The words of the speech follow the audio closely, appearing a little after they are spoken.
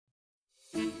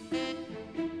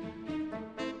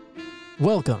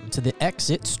Welcome to the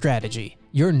Exit Strategy,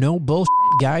 your no bullshit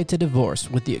guide to divorce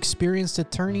with the experienced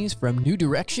attorneys from New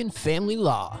Direction Family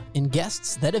Law and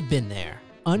guests that have been there.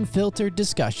 Unfiltered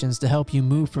discussions to help you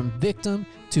move from victim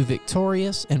to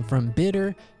victorious and from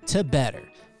bitter to better.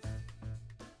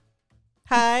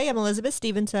 Hi, I'm Elizabeth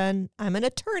Stevenson. I'm an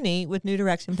attorney with New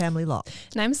Direction Family Law.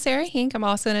 And I'm Sarah Hink. I'm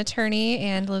also an attorney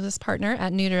and Elizabeth's partner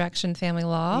at New Direction Family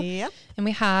Law. Yep. And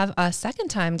we have a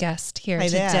second-time guest here I know.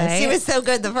 today. She was so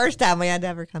good the first time we had to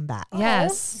have her come back.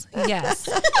 Yes, yes.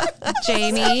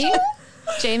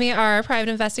 Jamie, our private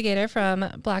investigator from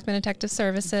Blackman Detective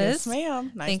Services. Yes,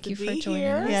 ma'am. Nice Thank to you be for joining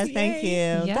here. us. Yes, thank you.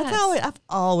 Yes. That's always, I've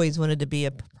always wanted to be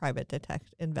a private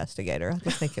investigator. I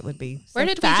just think it would be Where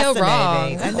so did we go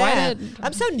wrong? fascinating. I know. Why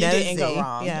I'm so You nosy. didn't go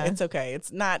wrong. Yeah. It's okay.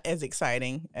 It's not as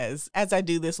exciting as I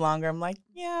do this longer. I'm like,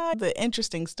 yeah, the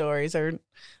interesting stories are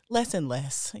less and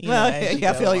less. I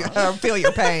feel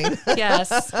your pain.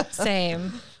 Yes,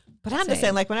 same. But I'm just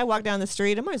saying, like when I walk down the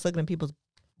street, I'm always looking at people's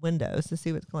windows to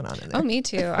see what's going on in there. Oh, me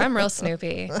too. I'm real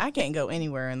snoopy. I can't go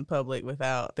anywhere in the public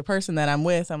without the person that I'm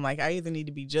with. I'm like, I either need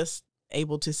to be just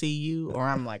able to see you or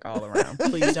I'm like all around.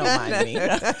 Please don't mind me.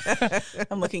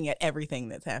 I'm looking at everything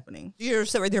that's happening. You're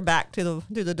so with your back to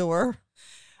the door.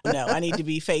 No, I need to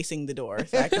be facing the door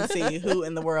so I can see who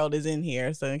in the world is in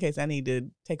here. So in case I need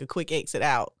to take a quick exit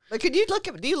out. Like, do you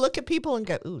look at people and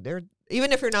go, ooh, they're,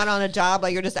 even if you're not on a job,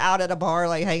 like you're just out at a bar,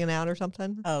 like hanging out or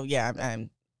something? Oh, yeah.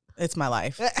 It's my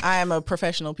life. I am a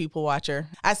professional people watcher.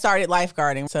 I started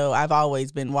lifeguarding, so I've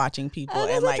always been watching people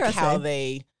and like how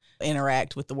they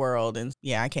interact with the world. And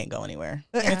yeah, I can't go anywhere.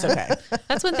 It's okay.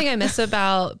 That's one thing I miss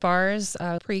about bars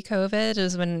pre-COVID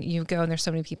is when you go and there's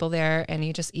so many people there and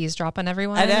you just eavesdrop on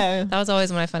everyone. I know. That was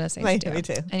always one of my funnest things to do. Me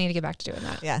too. I need to get back to doing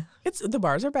that. Yeah. The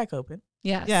bars are back open.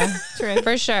 Yes. Yeah. True.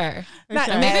 For sure. Not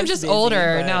Maybe I'm as just busy,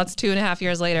 older. but- Now it's 2.5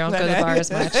 years later. I don't go to the bar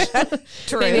as much.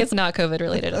 True. Maybe it's not COVID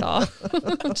related at all.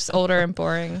 Just older and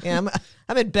boring. Yeah,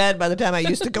 I'm in bed by the time I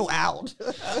used to go out.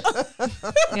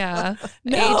 Yeah.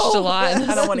 No. Aged a lot.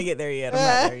 I don't want to get there yet. I'm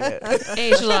not there yet.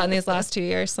 Aged a lot in these last 2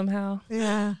 years somehow.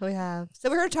 Yeah, we have. So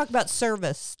we're going to talk about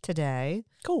service today,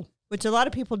 Cool. which a lot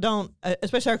of people don't,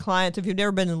 especially our clients. If you've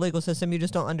never been in the legal system, you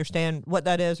just don't understand what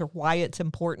that is or why it's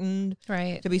important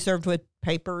Right. to be served with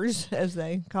papers, as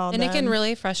they call And them. it can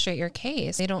really frustrate your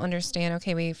case. They don't understand,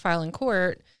 okay, we file in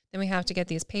court, then we have to get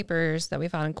these papers that we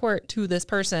filed in court to this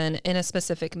person in a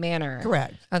specific manner.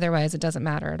 Correct. Otherwise, it doesn't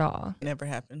matter at all. Never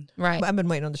happened. Right. I've been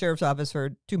waiting on the sheriff's office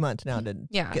for 2 months now to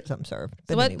Yeah. get something served.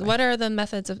 So But anyway. what are the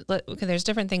methods of, okay, there's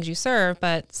different things you serve,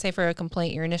 but say for a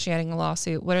complaint, you're initiating a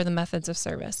lawsuit, what are the methods of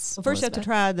service? Well, first you have to Elizabeth?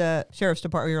 try the sheriff's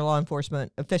department, your law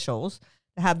enforcement officials,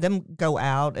 to have them go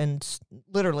out and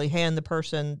literally hand the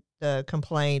person the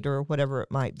complaint or whatever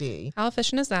it might be. How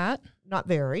efficient is that? Not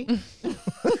very.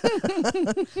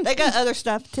 They got other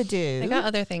stuff to do. They got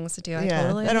other things to do. I Yeah,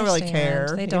 totally they don't really understand.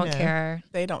 care, They you don't know. care.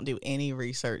 They don't do any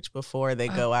research before they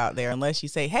go out there unless you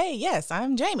say, hey, yes,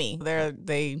 I'm Jamie.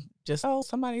 They just,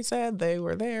 somebody said they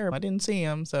were there. I didn't see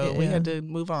them, so we Yeah. had to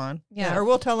move on. Yeah. Or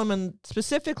we'll tell them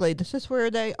specifically, this is where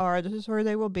they are, this is where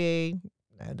they will be.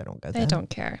 No, they don't go there. They don't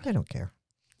care. They don't care.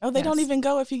 Oh, they don't Yes. even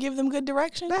go if you give them good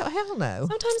direction? No, hell no.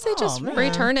 Sometimes they just man.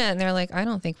 return it and they're like, I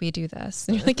don't think we do this.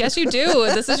 And you're like, yes, you do.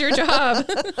 This is your job.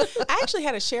 I actually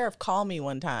had a sheriff call me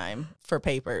one time for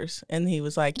papers, and he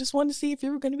was like, just wanted to see if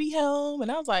you were going to be home.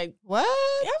 And I was like, What?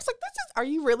 yeah, I was like, are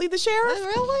you really the sheriff?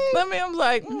 Really? I mean, I was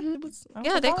like, Mhm. I was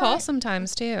Yeah, like, they all call right.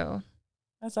 sometimes too.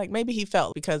 I was like, maybe he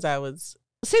felt because I was,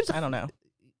 Seems I don't know.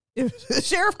 if the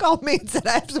sheriff called me and said,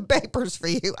 I have some papers for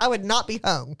you, I would not be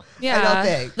home. Yeah. I don't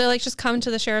think. They're like, just come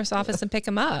to the sheriff's office and pick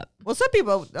them up. Well,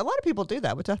 a lot of people do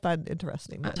that, which I find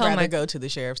interesting. Tell 'em rather I- go to the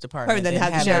sheriff's Probably department then than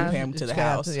have the have sheriff him to the just go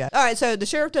out house. Yeah. All right, so the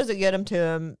sheriff doesn't get them to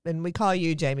him, and we call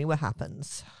you, Jamie. What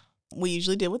happens? We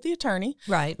usually deal with the attorney.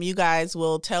 Right. You guys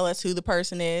will tell us who the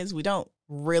person is. We don't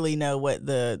really know what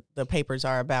the papers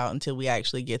are about until we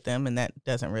actually get them, and that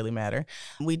doesn't really matter.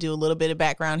 We do a little bit of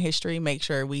background history, make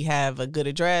sure we have a good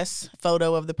address,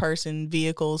 photo of the person,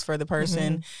 vehicles for the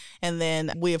person, and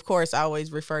then we, of course,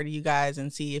 always refer to you guys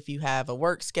and see if you have a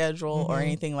work schedule or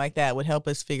anything like that would help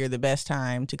us figure the best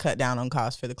time to cut down on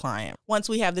costs for the client. Once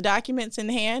we have the documents in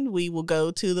hand, we will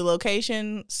go to the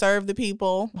location, serve the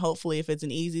people, hopefully if it's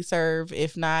an easy serve.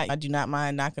 If not, I do not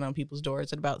mind knocking on people's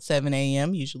doors at about 7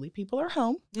 a.m. Usually people are home.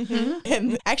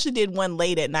 And actually did one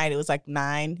late at night. It was like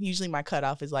 9. Usually my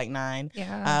cutoff is like 9.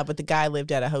 Yeah. But the guy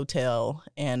lived at a hotel,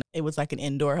 and it was like an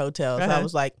indoor hotel. So I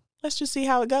was like, let's just see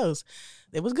how it goes.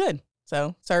 It was good.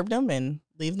 So served them and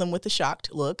leave them with a shocked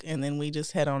look. And then we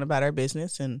just head on about our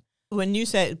business and When you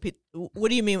say, what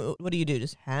do you mean? What do you do?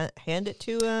 Just hand it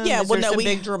to them? Yeah, Is well, there no, some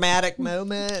big dramatic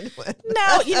moment?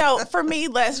 No, for me,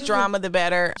 less drama, the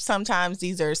better. Sometimes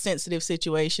these are sensitive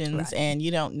situations Right. and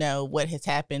you don't know what has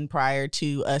happened prior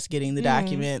to us getting the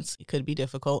documents. It could be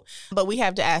difficult, but we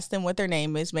have to ask them what their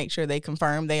name is, make sure they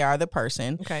confirm they are the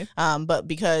person. Okay. But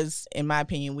because, in my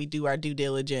opinion, we do our due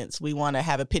diligence, we want to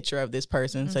have a picture of this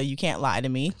person so you can't lie to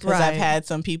me. Because I've Right. had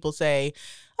some people say,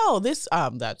 oh, that's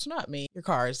not me. Your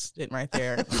car's sitting right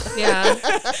there. Yeah.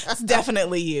 It's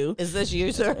definitely you. Is this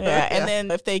you, sir? Yeah, and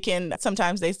then if they can,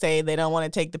 sometimes they say they don't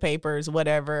want to take the papers,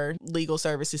 whatever, legal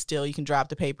services still, you can drop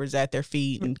the papers at their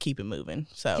feet and keep it moving.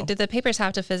 So, Did the papers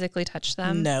have to physically touch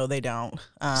them? no, they don't.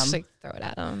 Just like throw it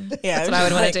at them. Yeah, That's what I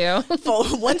would want to do. For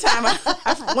one time,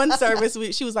 one service,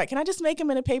 she was like, can I just make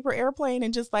them in a paper airplane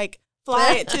and just like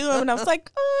fly it to them? And I was like,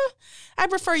 I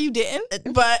prefer you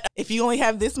didn't. But if you only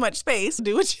have this much space,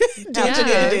 do what you need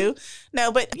to do.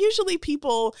 No, but usually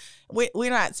people, we're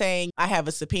not saying I have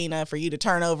a subpoena for you to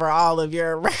turn over all of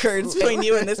your records between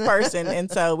you and this person.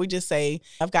 And so we just say,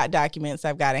 I've got documents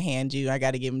I've got to hand you. I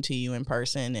got to give them to you in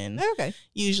person. And Okay.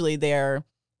 usually they're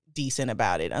decent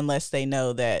about it, unless they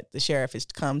know that the sheriff has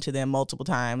come to them multiple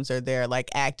times or they're like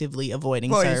actively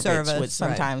avoiding service, which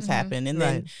sometimes happen. And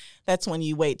then that's when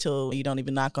you wait till you don't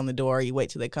even knock on the door. You wait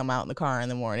till they come out in the car in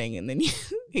the morning and then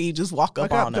you just walk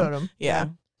up on them. Yeah.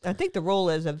 I think the rule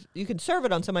is you can serve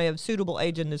it on somebody of suitable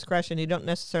age and discretion. You don't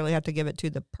necessarily have to give it to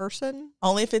the person.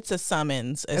 Only if it's a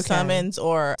summons,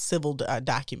 or civil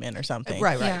document or something.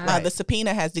 Right. Yeah. The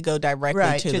subpoena has to go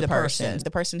directly to the person. person.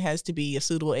 The person has to be a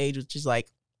suitable age, which is like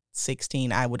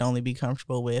 16, I would only be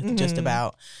comfortable with, just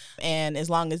about. And as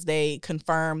long as they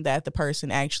confirm that the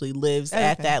person actually lives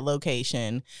at that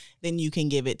location, then you can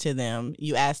give it to them.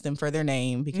 You ask them for their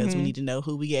name because we need to know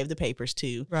who we gave the papers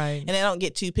to. Right. And I don't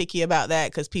get too picky about that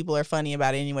because people are funny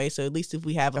about it anyway. So at least if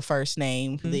we have a first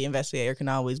name, the investigator can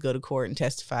always go to court and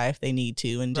testify if they need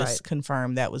to and just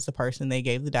confirm that was the person they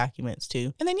gave the documents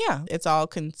to. And then, it's all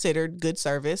considered good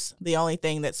service. The only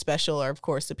thing that's special are, of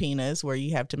course, subpoenas, where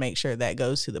you have to make sure that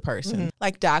goes to the person.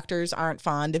 Like doctors aren't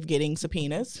fond of getting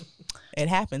subpoenas. It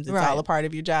happens. It's all a part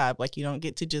of your job. Like you don't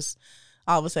get to just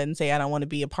all of a sudden say, I don't want to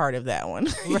be a part of that one.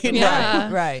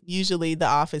 Right. Usually the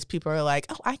office people are like,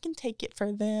 oh, I can take it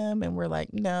for them. And we're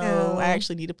like, no, I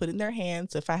actually need to put it in their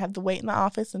hands. So if I have to wait in the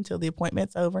office until the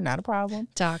appointment's over, not a problem.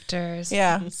 Doctors.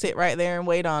 Yeah. Sit right there and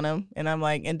wait on them. And I'm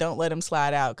like, and don't let them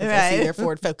slide out because I see their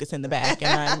Ford Focus in the back.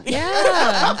 And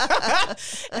I'm,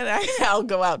 and I'll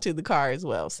go out to the car as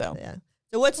well. So,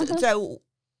 So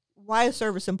why is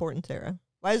service important, Sarah?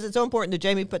 Why is it so important that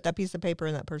Jamie put that piece of paper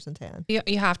in that person's hand?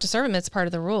 You have to serve them. It's part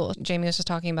of the rule. Jamie was just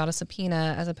talking about a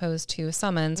subpoena as opposed to a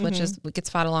summons, which is what gets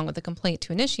filed along with the complaint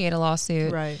to initiate a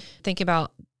lawsuit. Right. Think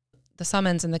about the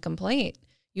summons and the complaint.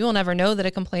 You will never know that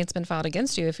a complaint's been filed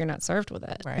against you if you're not served with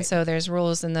it. Right. And so there's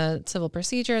rules in the civil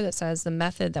procedure that says the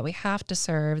method that we have to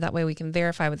serve, that way we can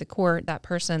verify with the court that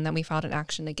person that we filed an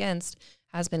action against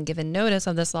has been given notice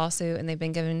of this lawsuit and they've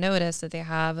been given notice that they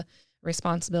have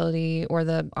responsibility or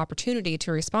the opportunity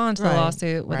to respond to the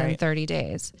lawsuit within 30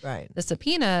 days. Right. The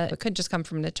subpoena, it could just come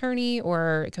from an attorney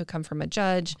or it could come from a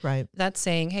judge. Right. That's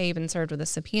saying, hey, you've been served with a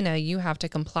subpoena. You have to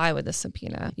comply with the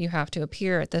subpoena. You have to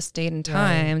appear at this date and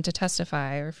time to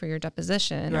testify or for your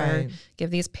deposition or give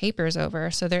these papers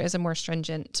over. So there is a more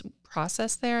stringent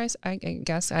process there. I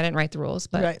guess I didn't write the rules,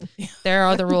 but there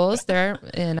are the rules there.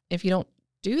 And if you don't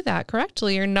do that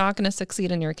correctly, you're not going to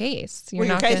succeed in your case.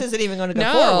 Your case isn't even going to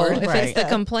go forward. If it's the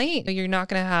complaint, you're not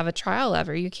going to have a trial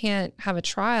ever. You can't have a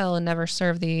trial and never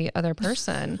serve the other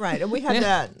person. Right. And we had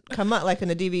that come up like in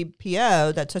the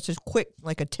DVPO, that's such a quick,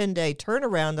 like a 10-day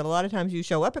turnaround that a lot of times you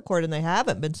show up at court and they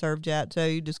haven't been served yet. So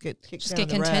you just get kicked down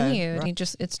the road. continued.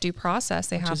 Right. It's due process.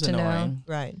 They have to annoying.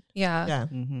 know. Right. Yeah. Yeah.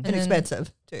 And And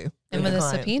expensive too. And with a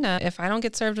subpoena, if I don't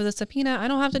get served with a subpoena, I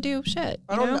don't have to do shit.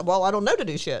 I don't know to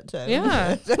do shit. So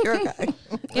Yeah. so you're okay.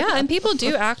 Yeah. And people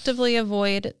do actively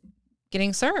avoid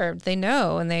getting served. They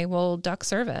know, and they will duck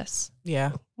service.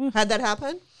 Yeah. Had that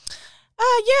happen?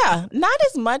 Yeah, not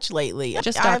as much lately.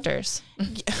 Just doctors.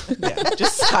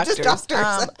 Just doctors. Just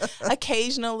doctors.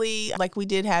 Occasionally, like we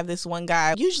did have this one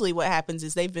guy. Usually what happens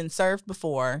is they've been served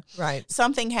before. Right.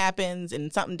 Something happens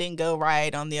and something didn't go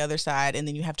right on the other side. And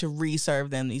then you have to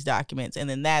reserve them these documents. And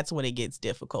then that's when it gets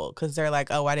difficult because they're like,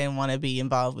 oh, I didn't want to be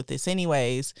involved with this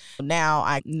anyways. Now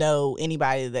I know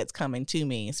anybody that's coming to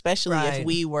me, especially if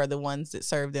we were the ones that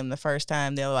served them the first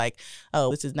time. They're like,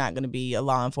 oh, this is not going to be a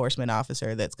law enforcement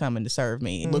officer that's coming to serve serve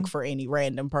me. Look for any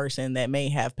random person that may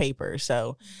have papers.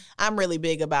 So I'm really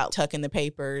big about tucking the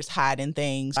papers, hiding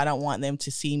things. I don't want them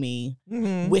to see me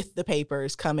with the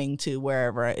papers coming to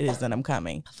wherever it is that I'm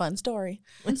coming. Fun story.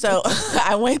 So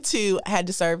I had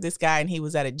to serve this guy, and he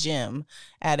was at a gym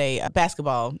at a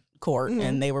basketball court,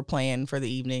 and they were playing for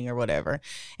the evening or whatever.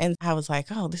 And I was like,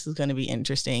 oh, this is going to be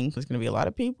interesting. There's going to be a lot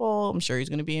of people. I'm sure he's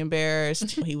going to be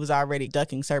embarrassed. He was already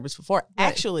ducking service before. Right.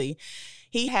 Actually,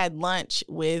 he had lunch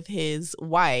with his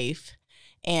wife,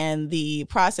 and the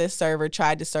process server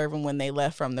tried to serve him when they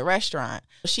left from the restaurant.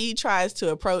 She tries to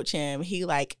approach him. He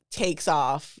like takes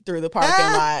off through the parking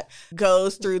lot,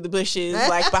 goes through the bushes,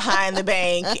 like behind the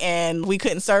bank, and we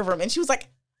couldn't serve him. And she was like,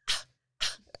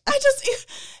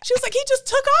 she was like, he just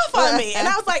took off on me. And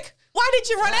I was like, why did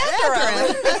you run after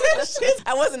him?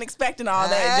 I wasn't expecting all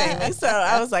that, Jamie. So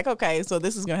I was like, okay, so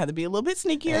this is going to have to be a little bit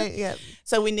sneakier.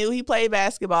 So we knew he played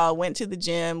basketball, went to the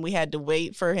gym. We had to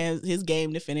wait for his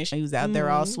game to finish. He was out there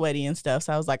all sweaty and stuff.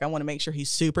 So I was like, I want to make sure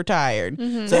he's super tired.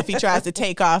 So if he tries to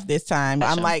take off this time,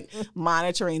 I'm like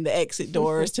monitoring the exit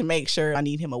doors to make sure I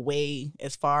need him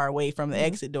as far away from the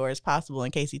exit door as possible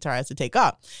in case he tries to take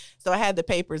off. So I had the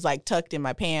papers like tucked in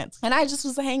my pants, and I just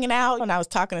was hanging out, and I was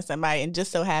talking to somebody, and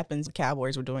just so happens the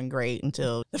Cowboys were doing great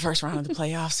until the first round of the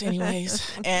playoffs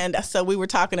anyways. And so we were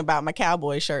talking about my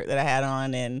Cowboy shirt that I had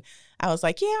on, and I was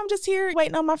like, yeah, I'm just here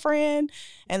waiting on my friend.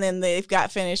 And then they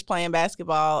got finished playing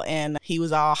basketball, and he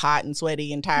was all hot and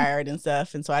sweaty and tired and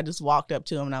stuff. And so I just walked up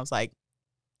to him, and I was like,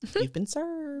 you've been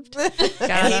served.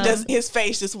 And his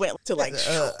face just went to like,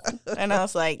 and I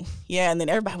was like, yeah. And then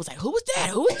everybody was like, who was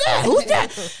that? Who was that? Who was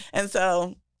that? And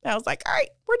so I was like, all right,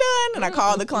 we're done. And I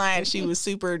called the client. She was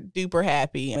super duper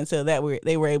happy. And so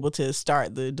they were able to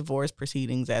start the divorce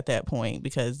proceedings at that point,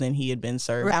 because then he had been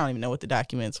served. I don't even know what the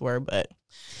documents were, but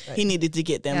he needed to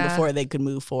get them before they could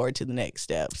move forward to the next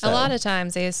step. So. A lot of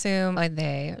times they assume,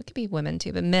 it could be women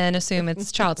too, but men assume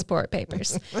it's child support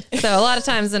papers. So a lot of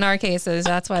times in our cases,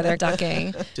 that's why they're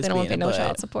ducking. They don't want to pay no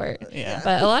child support. Yeah.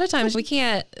 But a lot of times we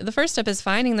can't, the first step is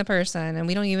finding the person, and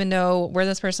we don't even know where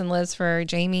this person lives for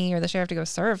Jamie or the sheriff to go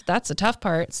serve. That's the tough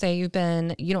part. Say you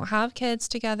don't have kids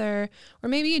together, or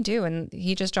maybe you do, and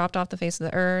he just dropped off the face of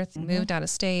the earth, moved out of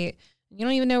state. You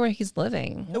don't even know where he's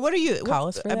living. What do you call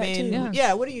us for that too?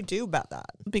 Yeah. What do you do about that?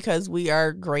 Because we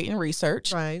are great in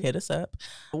research. Right. Hit us up.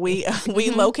 We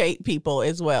locate people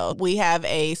as well. We have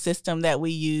a system that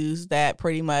we use that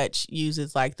pretty much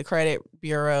uses like the credit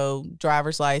bureau,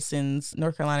 driver's license,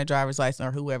 North Carolina driver's license,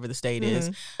 or whoever the state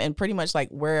is, and pretty much like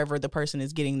wherever the person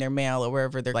is getting their mail or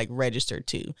wherever they're like registered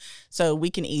to. So we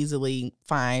can easily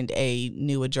find a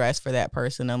new address for that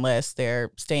person, unless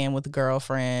they're staying with a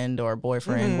girlfriend or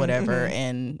boyfriend, whatever.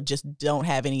 And just don't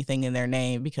have anything in their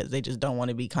name because they just don't want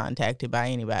to be contacted by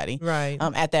anybody. Right.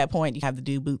 At that point, you have to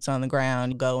do boots on the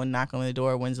ground, go and knock on the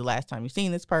door. When's the last time you've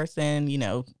seen this person?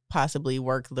 Possibly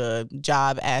work the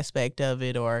job aspect of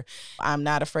it. Or I'm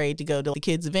not afraid to go to the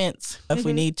kids' events if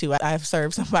we need to. I've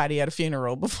served somebody at a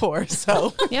funeral before.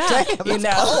 So, yeah, they're going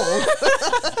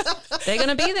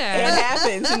to be there. It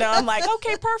happens. I'm like,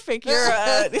 okay, perfect. You're,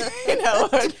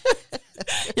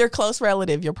 your close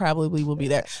relative, you probably will be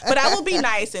there. But I will be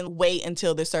nice and wait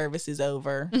until the service is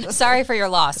over. Sorry for your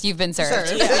loss. You've been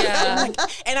served. Yeah.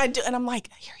 And I'm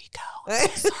like, here you go.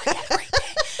 Sorry, have a great day.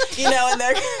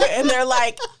 And they're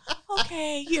like,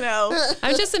 okay,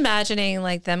 I'm just imagining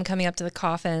like them coming up to the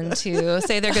coffin to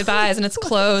say their goodbyes, and it's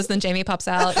closed. Then Jamie pops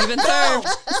out. You've been served.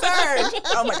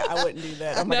 Oh my God, I wouldn't do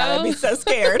that. Oh my God, I'd be so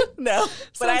scared. No,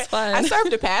 but I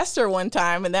served a pastor one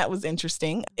time, and that was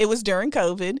interesting. It was during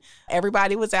COVID.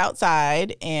 Everybody was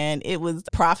outside, and it was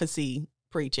prophecy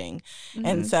preaching.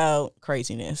 And so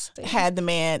craziness. Had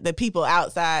the people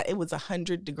outside. It was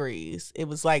 100 degrees. It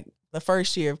was like the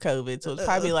first year of COVID. So it's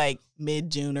probably like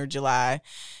mid-June or July.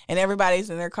 And everybody's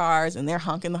in their cars and they're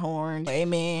honking the horn.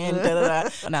 Amen. Da, da, da.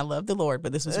 And I love the Lord,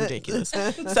 but this was ridiculous.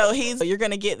 So you're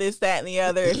going to get this, that, and the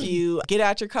other if you get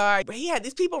out your car. But he had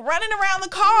these people running around the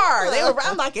car.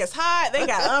 I'm like, it's hot. They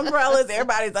got umbrellas.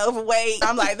 Everybody's overweight.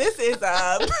 I'm like, this is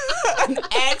an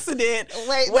accident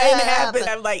waiting to happen.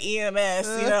 I'm like EMS,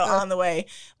 on the way.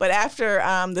 But after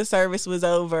the service was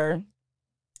over,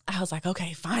 I was like,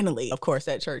 okay, finally. Of course,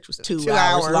 that church was 2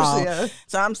 hours long. Yeah.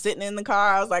 So I'm sitting in the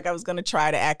car. I was like, I was going to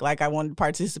try to act like I wanted to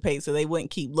participate so they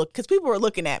wouldn't keep looking. Because people were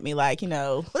looking at me like,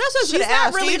 Well, that's what I was going to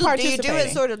ask. Really do you do it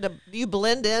sort of, do you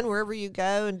blend in wherever you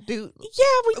go and do?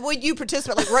 Yeah. Would you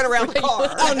participate, like run around the car?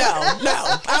 Oh, no.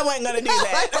 I wasn't going to do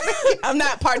that. I'm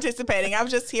not participating. I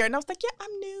was just here. And I was like, yeah,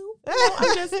 I'm new.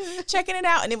 I'm just checking it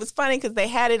out. And it was funny because they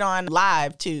had it on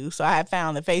live too. So I had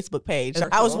found the Facebook page. So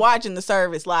I was watching the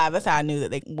service live. That's how I knew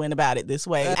that they went about it this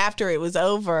way. After it was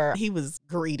over, he was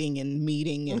greeting and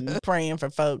meeting and praying for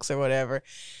folks or whatever.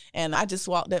 And I just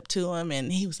walked up to him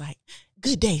and he was like,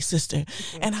 "Good day, sister."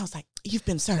 And I was like, "You've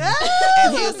been served."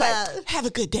 And he was like, "Have a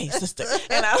good day, sister."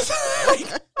 And I was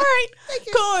like, "All right,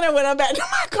 cool." And I went on back to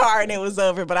my car and it was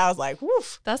over. But I was like,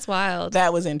 "Woof." That's wild.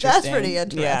 That was interesting. That's pretty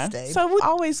interesting. Yeah. So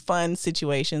always fun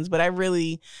situations. But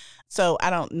so I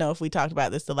don't know if we talked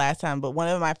about this the last time, but one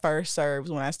of my first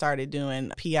serves when I started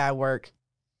doing PI work,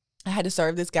 I had to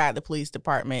serve this guy at the police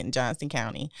department in Johnston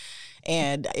County.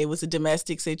 And it was a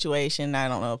domestic situation. I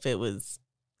don't know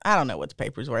what the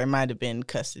papers were. It might have been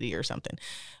custody or something.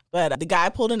 But the guy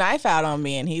pulled a knife out on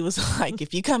me and he was like,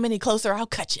 "If you come any closer, I'll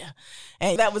cut you."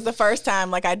 And that was the first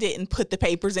time, like, I didn't put the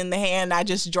papers in the hand. I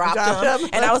just dropped them.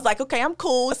 And I was like, okay, I'm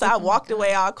cool. So I walked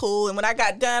away all cool. And when I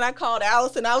got done, I called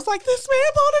Allison. I was like, "This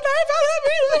man pulled a knife out of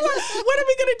me. What are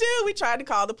we going to do?" We tried to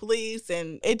call the police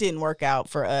and it didn't work out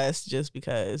for us just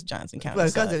because Johnson County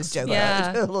because it was a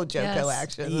little Joko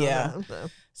action. Yeah.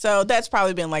 So that's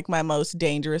probably been like my most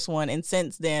dangerous one. And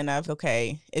since then,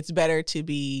 it's better to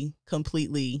be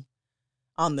completely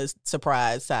on the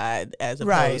surprise side as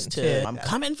opposed to I'm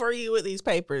coming for you with these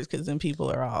papers, because then people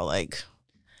are all like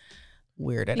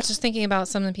weird at it. Just thinking about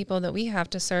some of the people that we have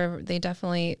to serve, they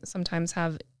definitely sometimes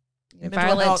have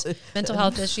mental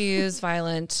health issues,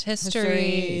 violent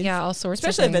history, all sorts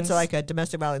especially of things. if it's like a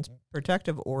domestic violence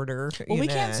protective order. Well, we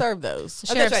can't serve those.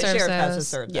 Sheriff serves Sheriff has to those.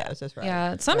 serve those. That's right.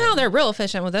 Yeah, somehow they're real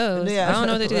efficient with those. Yeah. I don't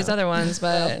know what they do these other ones,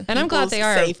 but and I'm glad they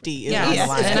are. Safety is on the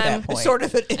line at that point. Sort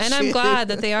of an issue. And I'm glad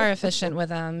that they are efficient with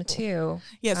them too.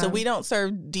 Yeah, so we don't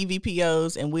serve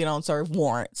DVPOs and we don't serve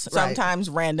warrants. Right. Sometimes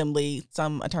randomly,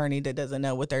 some attorney that doesn't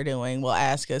know what they're doing will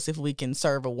ask us if we can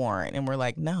serve a warrant, and we're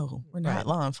like, "No, we're not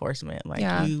law enforcement. Like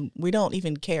we don't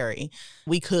even carry.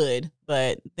 We could,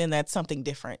 but then that's something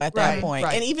different at that point.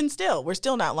 And even still, we're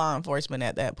still not law enforcement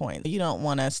at that point. You don't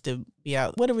want us to be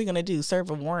out. What are we going to do? Serve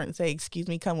a warrant and say, "Excuse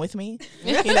me, come with me"?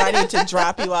 I need to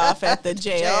drop you off at the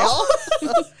jail.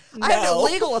 No. I have no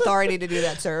legal authority to do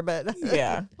that, sir, but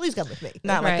yeah, please come with me.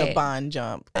 Not like a bond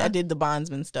jump. I did the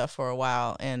bondsman stuff for a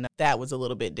while, and that was a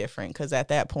little bit different because at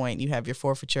that point you have your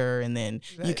forfeiture, and then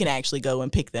you can actually go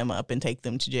and pick them up and take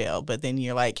them to jail. But then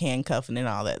you're like handcuffing and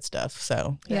all that stuff.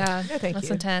 So that's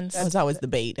intense. That was always the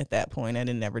bait at that point. I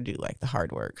didn't ever do like the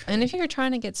hard work. And if you're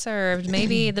trying to get served,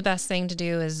 maybe the best thing to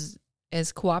do is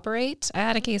cooperate. I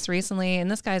had a case recently,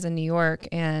 and this guy's in New York,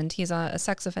 and he's a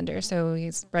sex offender, so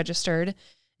he's registered.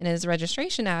 And his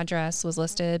registration address was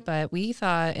listed, but we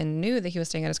thought and knew that he was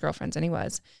staying at his girlfriend's, and he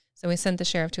was. So we sent the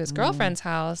sheriff to his girlfriend's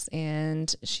house,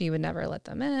 and she would never let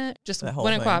them in. Just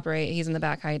wouldn't cooperate. He's in the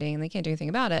back hiding, and they can't do anything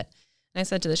about it. And I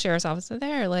said to the sheriff's officer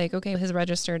there, like, okay, his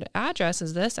registered address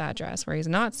is this address where he's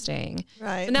not staying.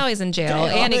 Right. But now he's in jail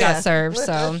and he got served,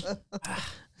 so...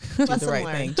 Do the right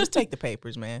thing. Just take the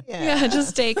papers, man. Yeah,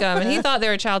 just take them. And he thought they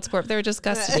were child support. They were just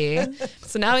custody.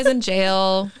 So now he's in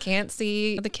jail. Can't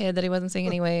see the kid that he wasn't seeing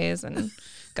anyways, and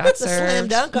got served. A slam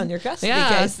dunk on your custody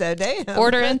case, though. Damn.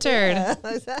 Order entered. Yeah,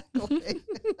 exactly.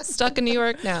 Stuck in New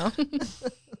York now.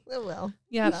 Oh, well.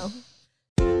 Yeah. Well.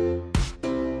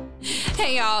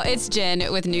 Hey y'all, it's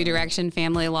Jen with New Direction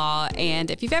Family Law,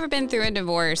 and if you've ever been through a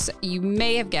divorce, you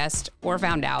may have guessed or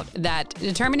found out that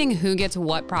determining who gets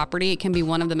what property can be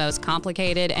one of the most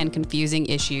complicated and confusing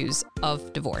issues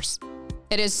of divorce.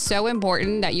 It is so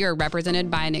important that you are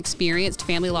represented by an experienced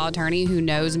family law attorney who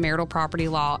knows marital property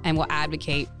law and will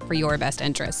advocate for your best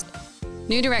interest.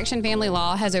 New Direction Family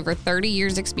Law has over 30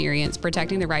 years experience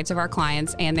protecting the rights of our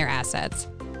clients and their assets.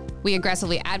 We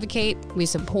aggressively advocate, we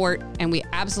support, and we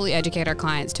absolutely educate our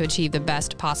clients to achieve the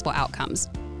best possible outcomes.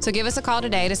 So give us a call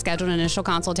today to schedule an initial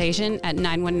consultation at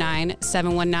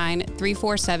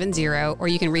 919-719-3470, or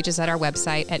you can reach us at our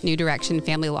website at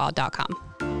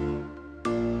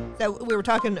newdirectionfamilylaw.com. So we were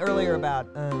talking earlier about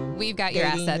we've got your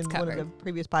assets covered. One of the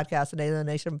previous podcasts, the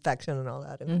alienation of affection and all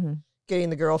that, and getting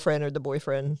the girlfriend or the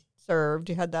boyfriend served.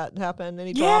 You had that happen?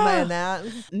 Any drama in that?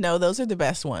 No, those are the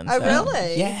best ones. Oh,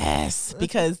 really? Yes,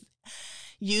 because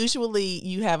usually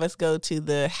you have us go to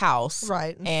the house.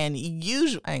 Right. And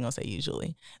usually, I ain't gonna say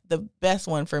usually, the best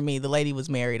one for me, the lady was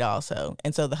married also.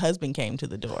 And so the husband came to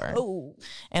the door. Oh.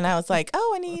 And I was like,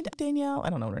 I need Danielle.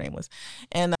 I don't know what her name was.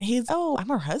 And he's, I'm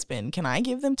her husband. Can I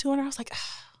give them to her? And I was like,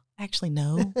 actually,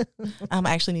 no.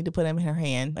 I actually need to put them in her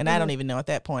hand. And I don't even know at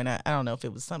that point. I don't know if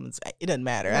it was something. It doesn't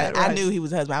matter. Right, I knew he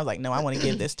was a husband. I was like, no, I want to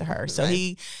give this to her. So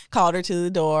he called her to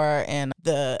the door, and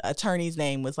the attorney's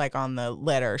name was like on the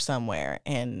letter somewhere.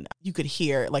 And you could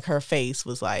hear, like, her face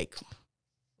was like,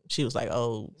 she was like,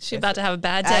 oh. She's about to have a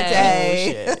bad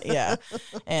day. Oh, shit. Yeah.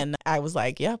 And I was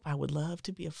like, yep, I would love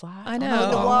to be a fly. I know.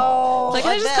 On the wall. Like,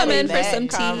 can I just come in for some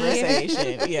tea?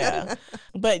 Conversation. Yeah.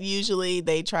 But usually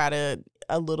they try to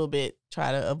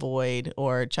avoid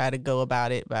or try to go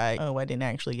about it by, oh, I didn't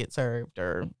actually get served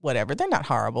or whatever. They're not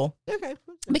horrible. Okay.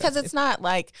 Because it's not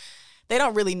like, they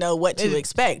don't really know what to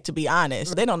expect, to be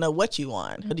honest. They don't know what you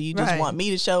want. Do you just want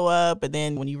me to show up? And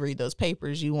then when you read those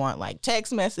papers, you want like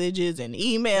text messages and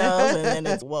emails. And then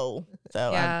it's, whoa.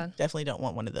 So I definitely don't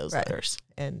want one of those letters.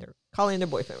 And they're calling their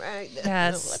boyfriend, right?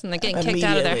 Yes. And they're getting kicked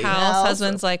out of their house.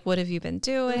 Husband's like, what have you been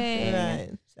doing?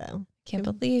 Right. So can't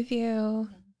believe you.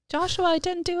 Joshua, I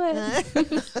didn't do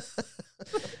it.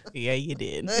 Yeah, you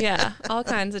did. Yeah, all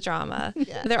kinds of drama.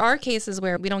 Yeah. There are cases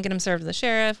where we don't get them served to the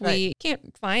sheriff. Right. We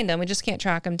can't find them. We just can't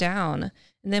track them down.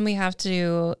 And then we have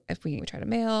to, if we try to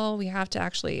mail, we have to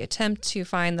actually attempt to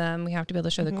find them. We have to be able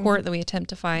to show the court that we attempt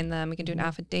to find them. We can do an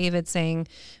affidavit saying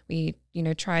we,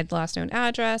 tried the last known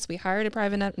address. We hired a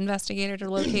private investigator to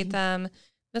locate them.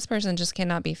 This person just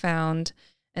cannot be found.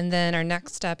 And then our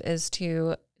next step is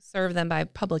to serve them by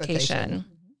publication.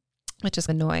 Which is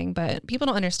annoying, but people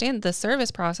don't understand the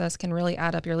service process can really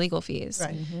add up your legal fees.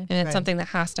 Right. And it's something that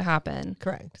has to happen.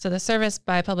 Correct. So the service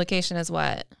by publication is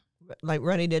what? Like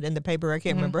running it in the paper. I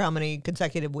can't remember how many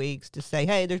consecutive weeks to say,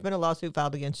 hey, there's been a lawsuit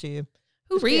filed against you.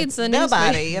 Who reads the news?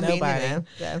 Nobody. Nobody.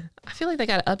 So. I feel like they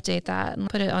got to update that and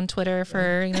put it on Twitter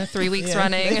for 3 weeks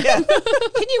running. Yeah.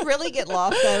 Can you really get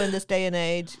lost though in this day and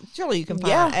age? Surely you can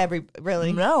find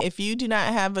really. No. If you do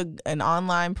not have an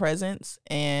online presence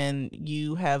and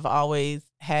you have always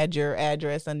had your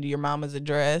address under your mama's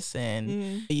address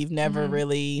and you've never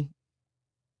really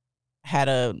had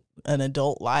an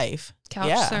adult life.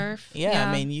 Couch surf. Yeah.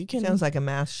 I mean, you can. Sounds like a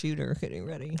mass shooter getting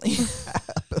ready.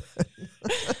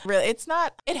 Really,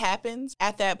 it happens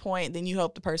at that point. Then you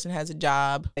hope the person has a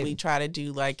job. We try to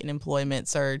do like an employment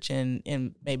search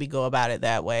and maybe go about it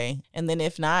that way. And then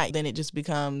if not, then it just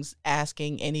becomes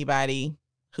asking anybody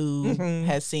who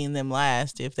has seen them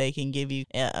last if they can give you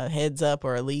a heads up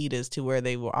or a lead as to where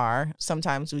they are.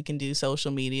 Sometimes we can do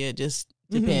social media. It just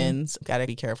depends. Got to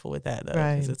be careful with that though,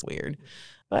 because it's weird.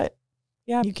 But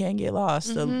yeah, you can get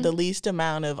lost. The least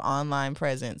amount of online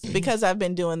presence. Because I've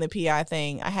been doing the PI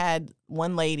thing, I had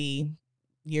one lady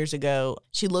years ago.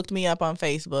 She looked me up on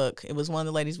Facebook. It was one of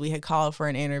the ladies we had called for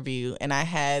an interview, and I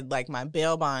had like my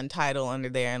bail bond title under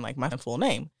there and like my full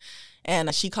name.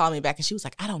 And she called me back and she was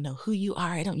like, I don't know who you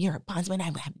are. You're a bondsman. I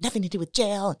have nothing to do with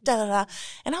jail. Da, da, da.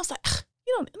 And I was like,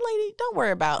 lady, don't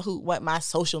worry about what my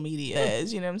social media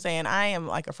is. You know what I'm saying? I am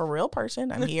like a for real person.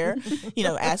 I'm here,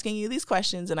 asking you these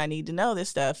questions and I need to know this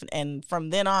stuff. And from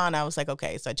then on, I was like,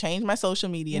 okay, so I changed my social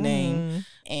media name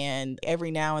and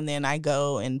every now and then I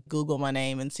go and Google my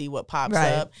name and see what pops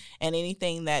up. And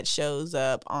anything that shows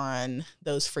up on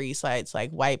those free sites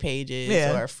like White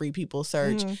Pages or Free People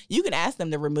Search, you can ask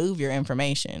them to remove your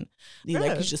information. You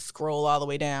just scroll all the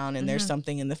way down and there's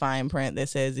something in the fine print that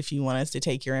says, if you want us to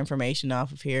take your information off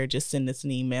of here, just send us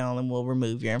an email and we'll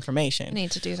remove your information. I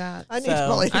need to do that. I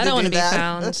don't want to be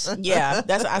found. Yeah,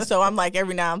 so I'm like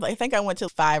every now and then, I think I went to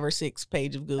 5 or 6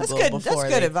 page of Google. That's good. Before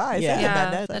that's good advice.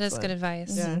 Yeah, that is good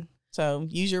advice. Yeah. So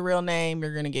use your real name.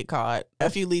 You're going to get caught.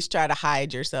 If you at least try to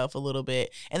hide yourself a little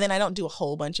bit. And then I don't do a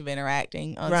whole bunch of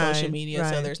interacting on social media.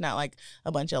 So there's not like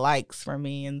a bunch of likes from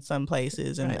me in some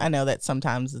places. And I know that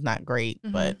sometimes is not great,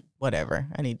 but whatever.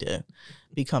 I need to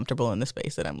be comfortable in the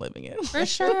space that I'm living in. For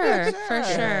sure.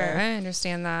 I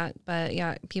understand that. But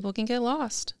yeah, people can get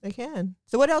lost. They can.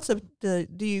 So what else do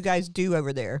you guys do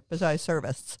over there besides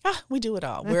service? We do it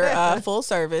all. We're full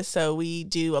service. So we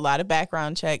do a lot of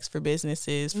background checks for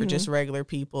businesses, for just regular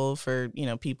people, for,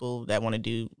 people that want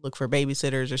to look for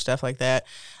babysitters or stuff like that.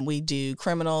 We do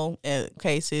criminal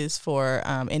cases for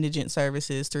indigent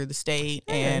services through the state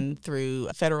and through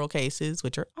federal cases,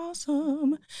 which are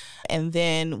awesome. And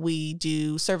then we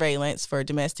do surveillance for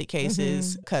domestic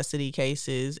cases, custody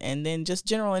cases, and then just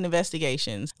general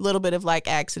investigations. A little bit of like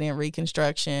accident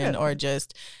reconstruction or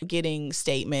just getting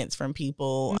statements from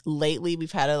people. Lately,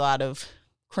 we've had a lot of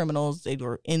criminals, they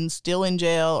were still in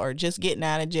jail or just getting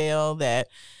out of jail that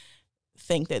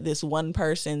think that this one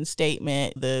person's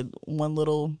statement, the one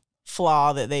little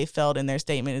flaw that they felt in their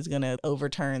statement is going to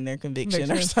overturn their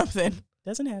conviction or something.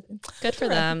 Doesn't happen. Good for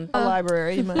them. A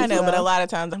library. I know, but a lot of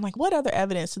times I'm like, what other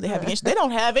evidence do they have against you? They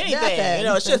don't have anything.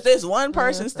 It's just this one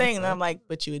person's thing. And I'm like,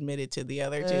 but you admitted to the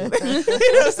other two. You know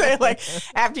what I'm saying? Like,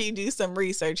 after you do some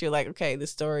research, you're like, okay, the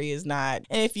story is not.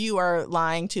 And if you are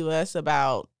lying to us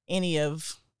about any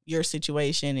of your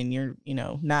situation and you're,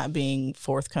 not being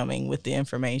forthcoming with the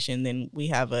information, then we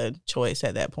have a choice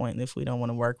at that point. If we don't want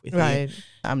to work with you,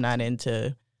 I'm not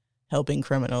into helping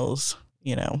criminals,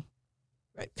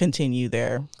 continue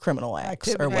their criminal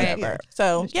acts or whatever. Right.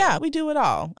 So, yeah, we do it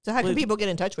all. So how can people get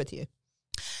in touch with you?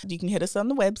 You can hit us on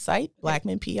the website,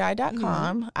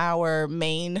 blackmanpi.com. Our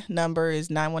main number is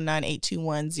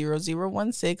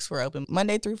 919-821-0016. We're open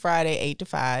Monday through Friday, 8 to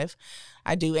 5.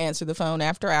 I do answer the phone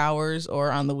after hours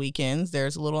or on the weekends.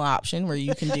 There's a little option where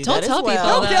you can do that as well.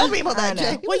 Don't tell people that,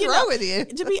 Jay. What's wrong with you?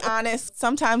 To be honest,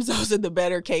 sometimes those are the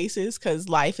better cases because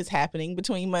life is happening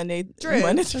between Monday through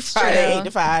Friday, 8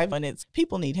 to 5. And it's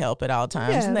people need help at all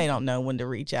times and they don't know when to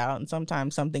reach out. And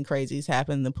sometimes something crazy's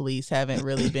happened. The police haven't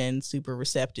really been super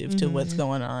receptive to what's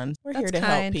going on. We're here to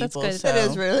help people. That's so. It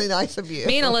is really nice of you.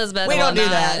 Me and Elizabeth, we don't do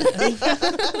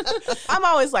that. I'm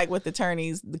always like with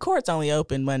attorneys, the court's only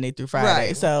open Monday through Friday.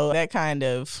 Right. So that kind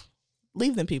of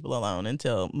leave them people alone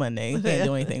until Monday. They can't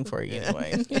do anything for you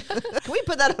anyway. Can we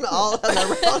put that on all on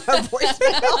our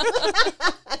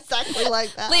voicemail? Exactly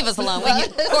like that. Leave us alone.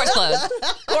 Court's closed.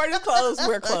 Court is closed.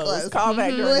 We're closed. Call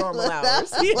back during normal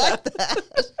hours. Like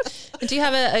that. Do you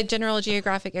have a general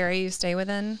geographic area you stay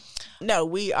within? No,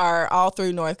 we are all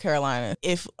through North Carolina.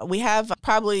 If we have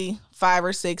probably 5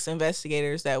 or 6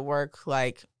 investigators that work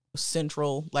like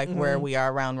central, like where we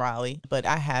are around Raleigh, but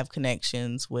I have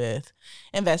connections with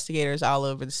investigators all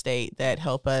over the state that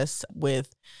help us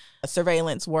with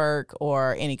surveillance work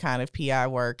or any kind of PI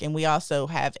work. And we also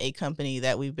have a company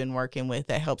that we've been working with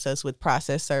that helps us with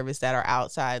process service that are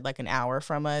outside like an hour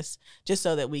from us, just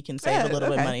so that we can save a little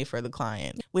bit of money for the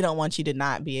client. We don't want you to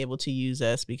not be able to use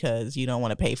us because you don't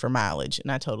want to pay for mileage.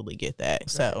 And I totally get that. Right.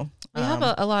 So we have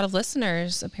a lot of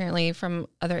listeners apparently from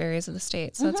other areas of the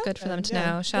state. So it's good for them to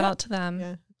know. Shout out to them.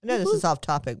 Yeah. I know this is off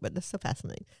topic, but this is so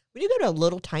fascinating. When you go to a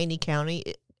little tiny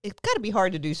county, it's got to be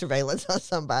hard to do surveillance on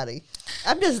somebody.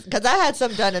 Because I had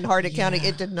some done in Hardin County.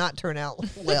 It did not turn out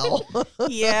well.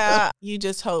 Yeah. You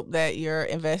just hope that your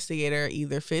investigator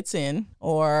either fits in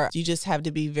or you just have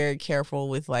to be very careful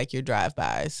with like your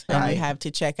drive-bys. Right. And you have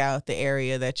to check out the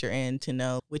area that you're in to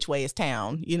know which way is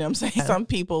town. You know what I'm saying? Some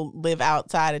people live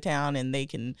outside of town and they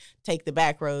can take the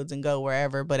back roads and go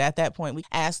wherever. But at that point, we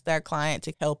asked our client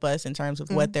to help us in terms of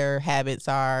what their habits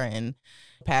are and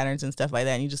patterns and stuff like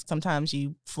that. And sometimes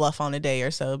you fluff on a day or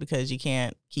so because you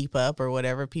can't keep up or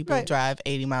whatever. People drive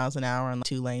 80 miles an hour on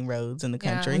 2-lane roads in the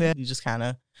country. Yeah. You just kind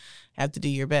of have to do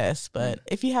your best. But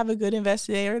if you have a good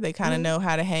investigator, they kind of know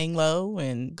how to hang low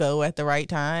and go at the right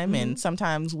time. And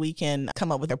sometimes we can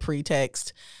come up with a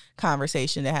pretext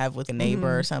conversation to have with a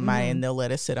neighbor or somebody and they'll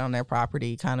let us sit on their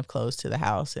property kind of close to the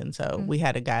house. And so we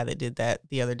had a guy that did that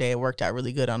the other day. It worked out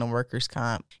really good on a workers'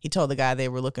 comp. He told the guy they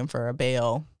were looking for a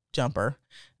bail jumper,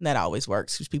 and that always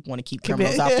works because people want to keep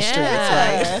criminals off the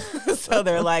streets, right? So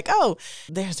they're like, oh,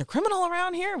 there's a criminal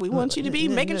around here, we want you to be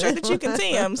making sure that you can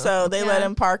see him. So they let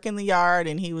him park in the yard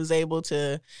and he was able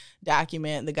to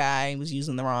document the guy was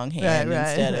using the wrong hand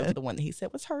instead of the one that he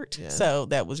said was hurt. So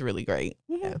that was really great.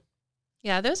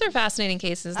 Yeah, those are fascinating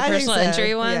cases, the personal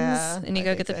injury ones. And you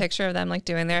go get the picture of them like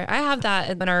doing their, I have that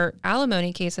in our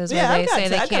alimony cases where they say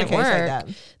they can't work,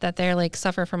 that they're like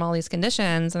suffer from all these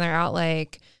conditions and they're out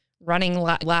like running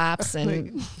laps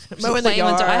and mowing the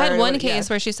yard. I had one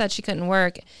case where she said she couldn't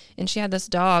work and she had this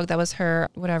dog that was her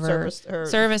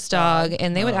service dog,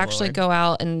 and they would actually go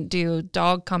out and do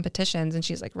dog competitions, and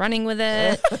she's like running with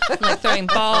it and like throwing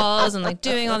balls and like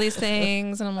doing all these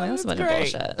things, and I'm like, that's a bunch of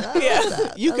bullshit.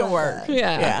 You can work.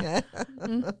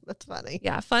 That's funny.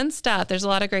 Yeah, fun stuff. There's a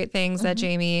lot of great things that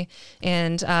Jamie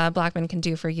and Blackman can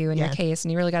do for you in your case,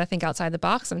 and you really got to think outside the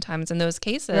box sometimes in those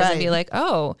cases and be like,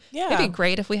 oh, it'd be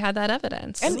great if we had that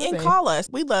evidence. And call us.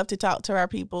 We love to talk to our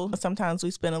people. Sometimes we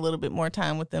spend a little bit more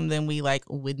time with them than we like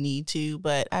would need to.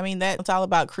 But I mean, it's all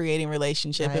about creating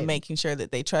relationship and making sure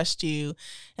that they trust you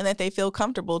and that they feel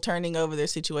comfortable turning over their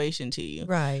situation to you.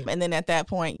 Right. And then at that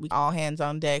point, we all hands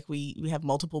on deck. We have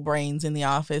multiple brains in the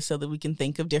office so that we can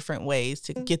think of different ways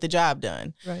to get the job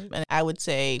done. Right. And I would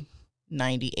say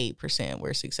 98%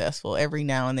 we're successful. Every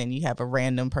now and then you have a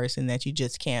random person that you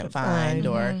just can't find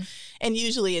and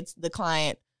usually it's the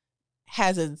client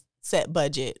has a set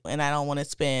budget and I don't want to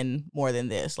spend more than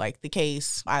this. Like the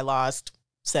case, I lost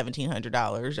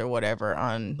 $1,700 or whatever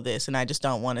on this and I just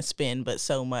don't want to spend but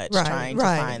so much trying to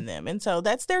find them. And so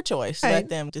that's their choice. Let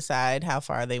them decide how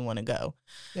far they want to go.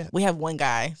 Yeah. We have one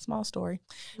guy, small story.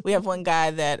 We have one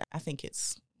guy that I think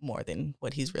it's more than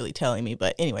what he's really telling me.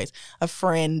 But anyways, a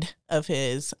friend of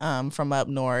his from up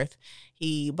north,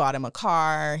 he bought him a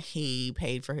car. He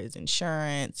paid for his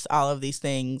insurance, all of these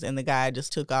things. And the guy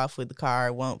just took off with the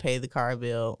car, won't pay the car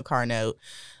note.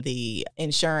 The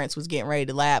insurance was getting ready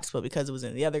to lapse, but because it was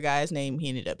in the other guy's name, he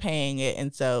ended up paying it.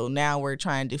 And so now we're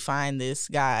trying to find this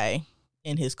guy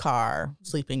in his car,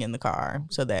 sleeping in the car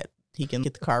so that he can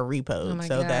get the car repoed. Oh my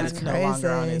so God. that's no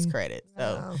longer on his Crazy. credit.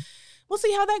 So Wow. we'll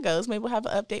see how that goes. Maybe we'll have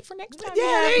an update for next time. Yeah,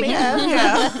 there you go.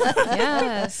 Yeah.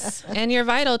 Yes. And you're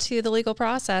vital to the legal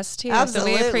process too.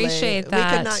 Absolutely. So we appreciate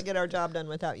that. We could not get our job done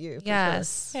without you. for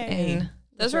Yes. Hey. And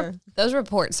Those Sure. those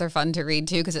reports are fun to read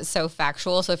too because it's so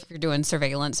factual. So if you're doing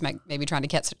surveillance, maybe trying to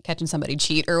catching somebody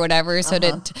cheat or whatever, so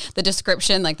the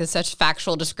description, like the such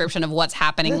factual description of what's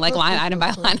happening, like line item by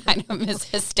line item, is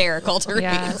hysterical to read.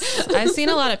 yes. I've seen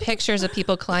a lot of pictures of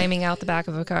people climbing out the back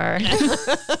of a car.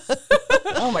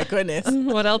 Oh my goodness.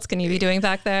 What else can you be doing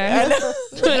back there? I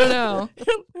don't know.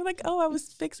 They're like, oh, I was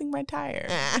fixing my tire.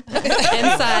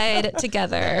 Inside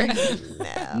together. sure.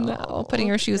 No, putting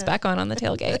your shoes back on the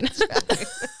tailgate.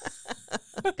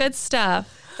 Good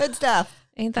stuff. Good stuff.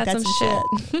 Ain't that That's some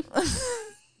shit?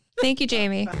 Thank you,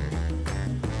 Jamie.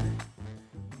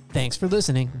 Thanks for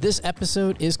listening. This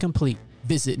episode is complete.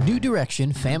 Visit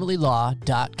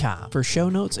newdirectionfamilylaw.com for show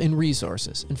notes and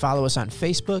resources, and follow us on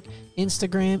Facebook,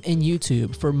 Instagram, and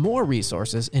YouTube for more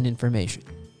resources and information.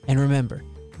 And remember,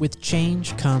 with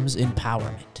change comes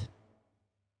empowerment.